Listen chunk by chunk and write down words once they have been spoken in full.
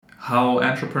how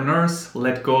entrepreneurs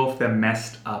let go of their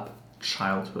messed up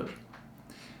childhood.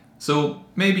 So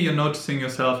maybe you're noticing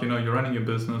yourself, you're running your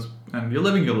business and you're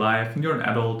living your life and you're an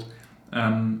adult,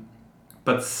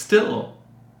 but still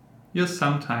you're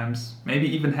sometimes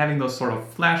maybe even having those sort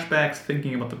of flashbacks,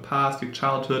 thinking about the past, your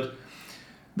childhood,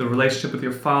 the relationship with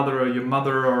your father or your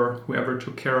mother or whoever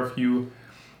took care of you.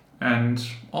 And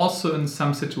also in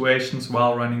some situations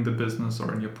while running the business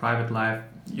or in your private life,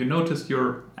 you notice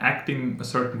you're acting a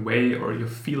certain way or you're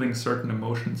feeling certain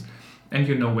emotions and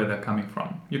you know where they're coming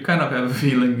from. You kind of have a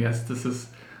feeling, yes, this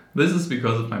is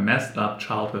because of my messed up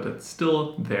childhood. It's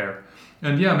still there.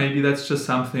 And yeah, maybe that's just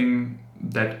something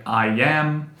that I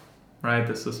am, right?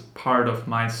 This is part of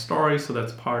my story, so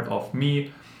that's part of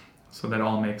me. So that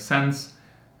all makes sense.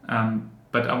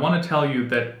 But I want to tell you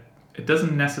that it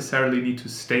doesn't necessarily need to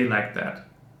stay like that.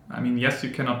 I mean, yes, you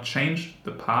cannot change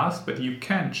the past, but you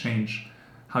can change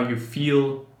how you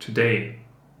feel today.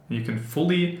 You can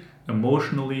fully,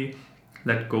 emotionally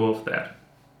let go of that.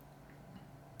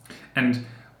 And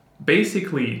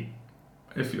basically,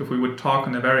 if we would talk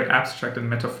on a very abstract and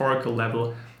metaphorical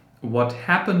level, what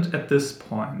happened at this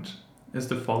point is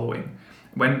the following.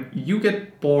 When you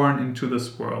get born into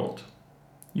this world,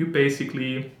 you're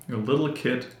a little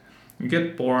kid, you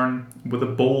get born with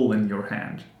a bowl in your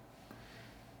hand.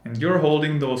 And you're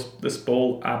holding this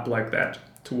bowl up like that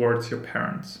towards your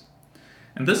parents.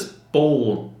 And this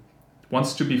bowl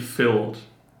wants to be filled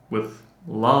with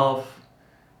love,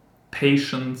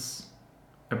 patience,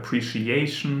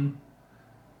 appreciation,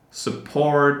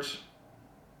 support,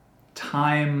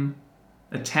 time,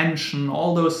 attention,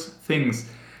 all those things.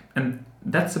 And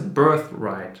that's a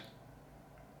birthright.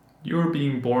 You're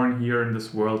being born here in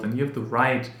this world and you have the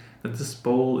right that this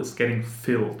bowl is getting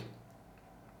filled.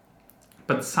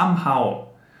 But somehow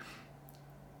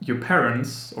your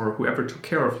parents or whoever took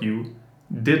care of you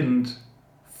didn't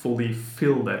fully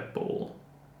fill that bowl.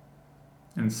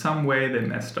 In some way they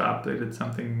messed up, they did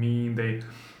something mean, they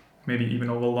maybe even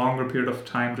over a longer period of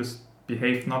time just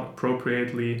behaved not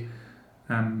appropriately,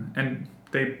 and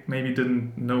they maybe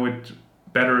didn't know it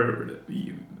better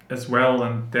as well,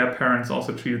 and their parents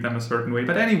also treated them a certain way.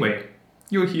 But anyway,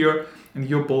 you're here and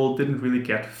your bowl didn't really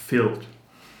get filled.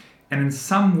 And in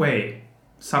some way,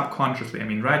 subconsciously, I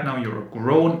mean, right now you're a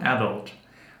grown adult,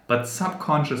 but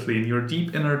subconsciously in your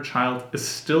deep inner child is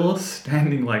still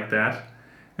standing like that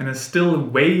and is still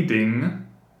waiting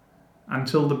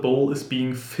until the bowl is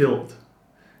being filled.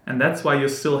 And that's why you're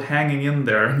still hanging in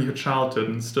there in your childhood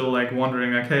and still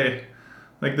wondering, hey,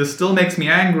 this still makes me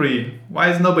angry. Why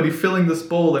is nobody filling this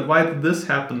bowl? And why did this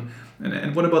happen?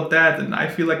 And what about that? And I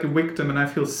feel like a victim and I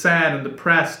feel sad and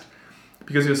depressed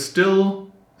because you're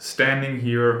still standing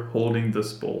here holding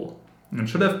this bowl. And it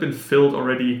should have been filled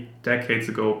already decades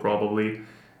ago, probably.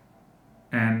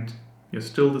 And you're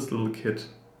still this little kid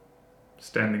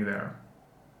standing there.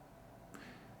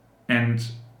 And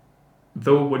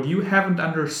though what you haven't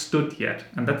understood yet,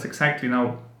 and that's exactly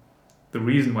now the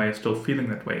reason why you're still feeling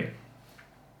that way,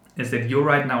 is that you're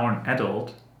right now an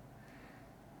adult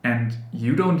and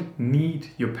you don't need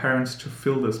your parents to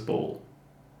fill this bowl.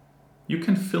 You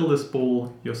can fill this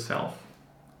bowl yourself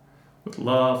with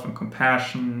love and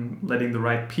compassion, letting the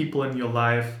right people in your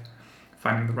life,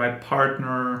 finding the right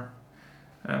partner,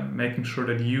 making sure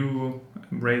that you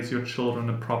raise your children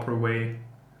the proper way,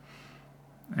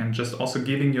 and just also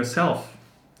giving yourself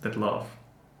that love.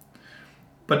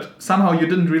 But somehow you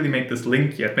didn't really make this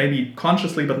link yet, maybe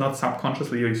consciously but not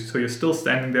subconsciously, so you're still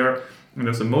standing there and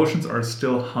those emotions are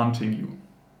still haunting you.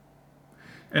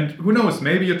 And who knows,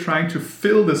 maybe you're trying to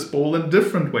fill this bowl in a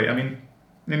different way. I mean,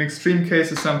 in extreme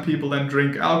cases, some people then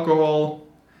drink alcohol,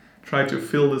 try to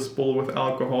fill this bowl with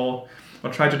alcohol,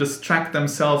 or try to distract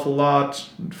themselves a lot,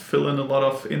 and fill in a lot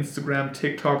of Instagram,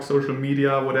 TikTok, social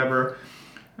media, whatever.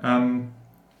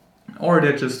 Or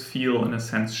they just feel, in a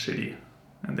sense, shitty.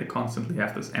 And they constantly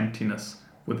have this emptiness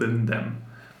within them,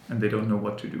 and they don't know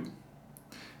what to do.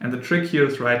 And the trick here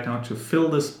is right now to fill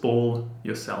this bowl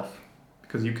yourself,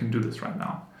 because you can do this right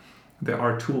now. There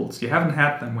are tools. You haven't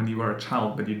had them when you were a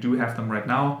child, but you do have them right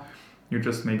now. You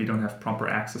just maybe don't have proper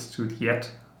access to it yet.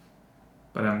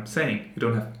 But I'm saying you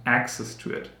don't have access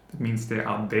to it. That means they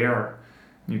are there,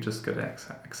 and you just gotta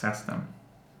access them.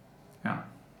 Yeah.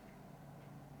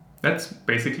 That's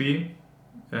basically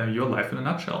your life in a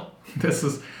nutshell. This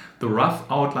is the rough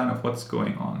outline of what's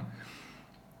going on.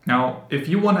 Now, if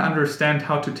you want to understand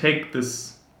how to take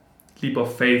this leap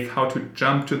of faith, how to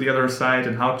jump to the other side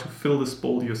and how to fill this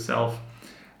bowl yourself,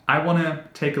 I want to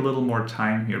take a little more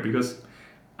time here because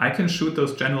I can shoot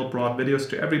those general broad videos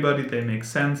to everybody, they make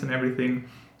sense and everything,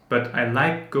 but I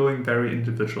like going very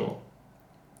individual.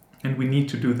 And we need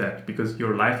to do that because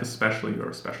your life is special, you're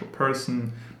a special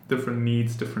person, different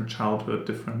needs, different childhood,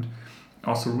 different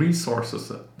also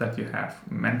resources that you have,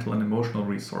 mental and emotional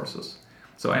resources.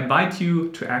 So I invite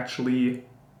you to actually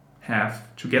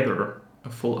have together a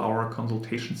full hour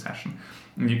consultation session.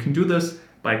 And you can do this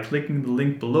by clicking the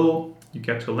link below. You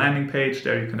get to a landing page,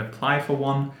 there you can apply for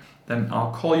one. Then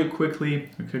I'll call you quickly,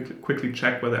 quickly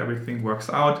check whether everything works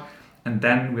out. And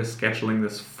then we're scheduling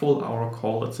this full hour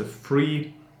call. It's a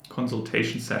free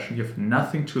consultation session. You have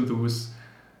nothing to lose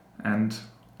and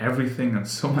everything and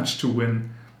so much to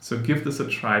win. So give this a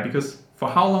try, because for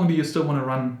how long do you still want to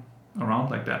run around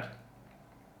like that?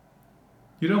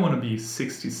 You don't want to be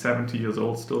 60, 70 years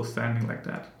old still standing like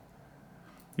that.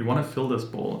 You want to fill this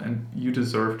bowl, and you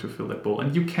deserve to fill that bowl.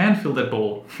 And you can fill that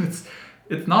bowl.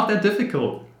 It's not that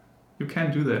difficult. You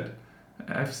can do that.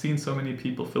 I've seen so many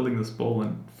people filling this bowl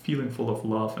and feeling full of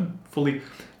love and fully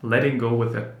letting go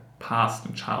with their past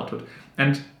and childhood.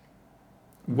 And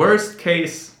worst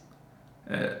case,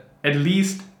 at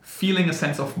least feeling a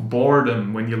sense of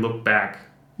boredom when you look back.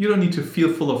 You don't need to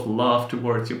feel full of love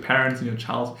towards your parents and your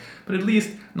child, but at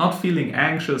least not feeling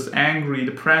anxious, angry,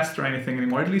 depressed or anything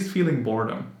anymore, at least feeling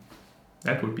boredom.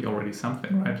 That would be already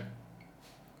something, right?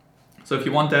 So if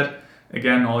you want that,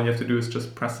 again, all you have to do is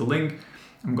just press the link.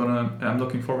 I'm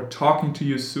looking forward to talking to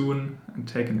you soon and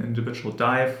take an individual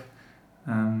dive.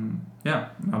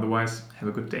 Otherwise, have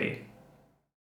a good day.